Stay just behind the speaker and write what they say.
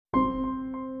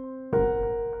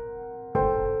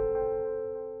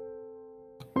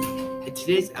In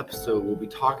today's episode, we'll be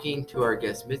talking to our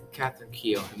guests, Ms. Catherine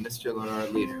Keel and Mr.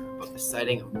 Leonard Leader, about the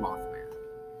sighting of Mothman.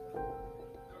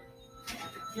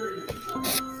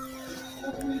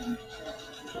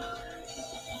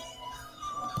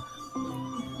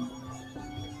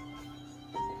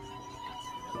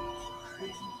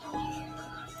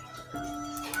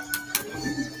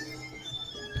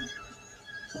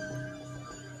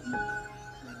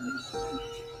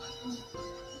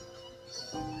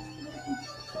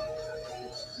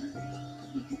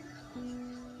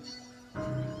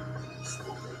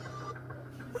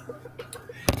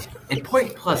 In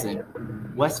Point Pleasant,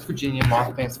 West Virginia,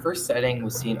 Mothman's first sighting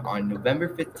was seen on November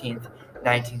 15th,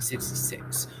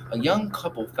 1966. A young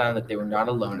couple found that they were not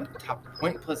alone. At the top of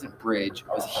Point Pleasant Bridge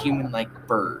was a human-like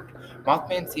bird.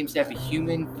 Mothman seems to have a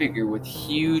human figure with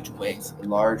huge wings and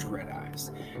large red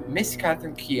eyes. Miss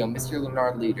Catherine Keel, Mr.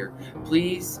 Leonard Leader,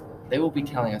 please, they will be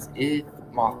telling us if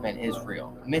Mothman is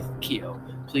real. Miss Keel,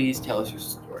 please tell us your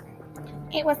story.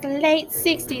 It was the late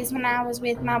 60s when I was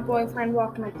with my boyfriend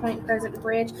walking on Point Pleasant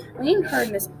Bridge when he heard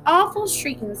this awful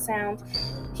shrieking sound.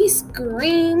 He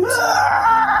screamed.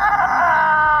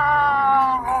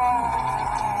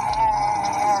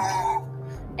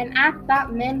 And I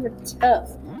thought men were tough.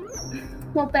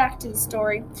 Well, back to the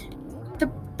story. The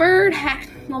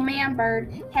man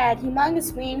bird had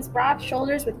humongous wings, broad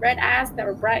shoulders with red eyes that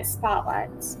were bright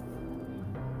spotlights.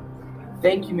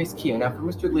 Thank you, Ms. Keel. Now, for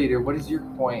Mr. Leader, what is your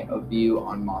point of view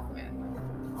on Mothman?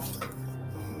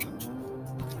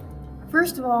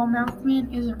 First of all,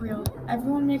 Mothman isn't real.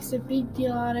 Everyone makes a big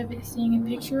deal out of it, seeing a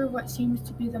picture of what seems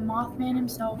to be the Mothman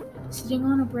himself sitting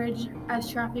on a bridge as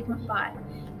traffic went by.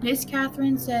 Miss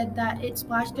Catherine said that it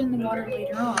splashed in the water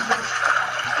later on.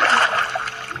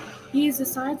 He is the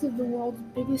size of the world's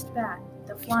biggest bat,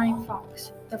 the flying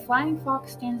fox. The flying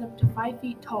fox stands up to 5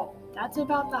 feet tall. That's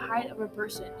about the height of a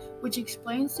person, which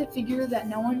explains the figure that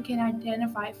no one can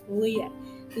identify fully yet.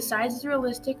 The size is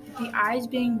realistic, but the eyes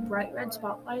being bright red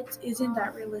spotlights isn't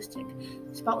that realistic.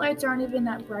 Spotlights aren't even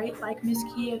that bright, like Miss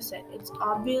Keo said. It's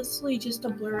obviously just a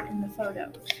blur in the photo.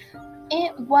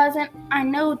 It wasn't. I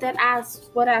know that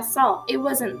what I saw. It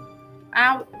wasn't.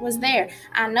 I was there.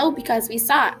 I know because we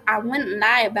saw it. I wouldn't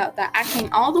lie about that. I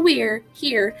came all the way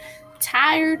here,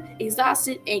 tired,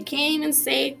 exhausted, and can't even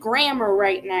say grammar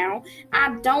right now.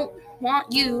 I don't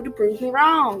want you to prove me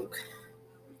wrong.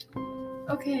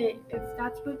 Okay, if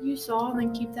that's what you saw,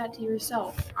 then keep that to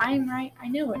yourself. I am right, I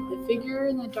know it. The figure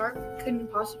in the dark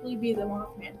couldn't possibly be the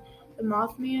Mothman. The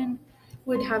Mothman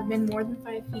would have been more than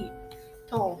 5 feet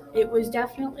tall. It was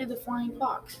definitely the flying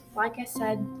fox. Like I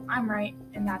said, I'm right,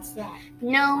 and that's that.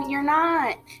 No, you're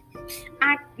not.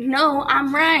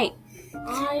 I'm right.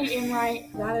 I am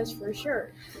right, that is for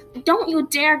sure. Don't you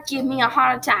dare give me a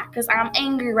heart attack, because I'm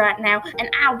angry right now, and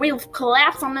I will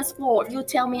collapse on this floor if you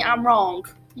tell me I'm wrong.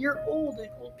 You're old, and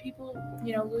old people,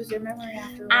 lose their memory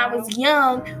after a while. I was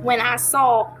young when I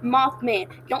saw Mothman.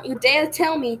 Don't you dare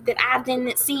tell me that I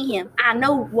didn't see him. I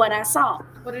know what I saw.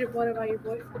 What about your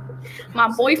boyfriend? My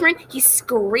boyfriend, he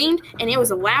screamed, and it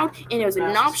was loud, and it was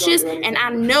obnoxious, and I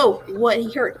know what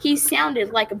he heard. He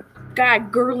sounded like a guy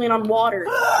gurgling on water.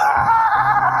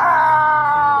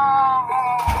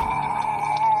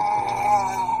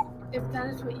 If that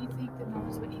is what you think, then that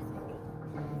is what you think.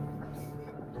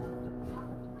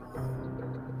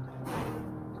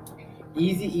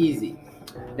 Easy.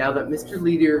 Now that Mr.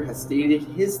 Leader has stated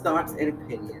his thoughts and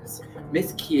opinions,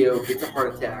 Miss Keo gets a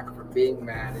heart attack from being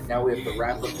mad, and now we have to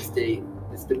wrap up this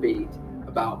debate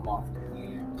about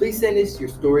Mothman. Please send us your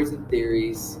stories and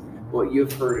theories, what you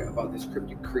have heard about this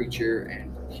cryptic creature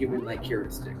and human-like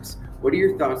characteristics. What are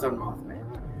your thoughts on Mothman?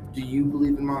 Do you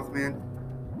believe in Mothman?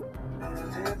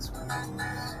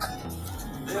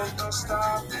 There's no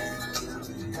stopping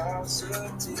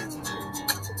curiosity.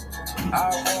 I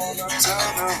wanna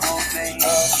turn the whole thing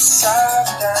upside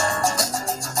down.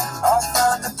 I'll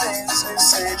find the things they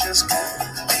say just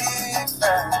can't be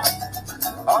found.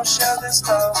 I'll share this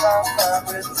love I find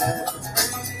with everyone.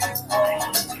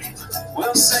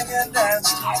 We'll sing and dance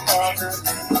to Mother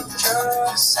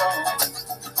Nature's song.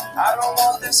 I don't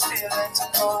want this feeling to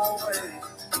go away.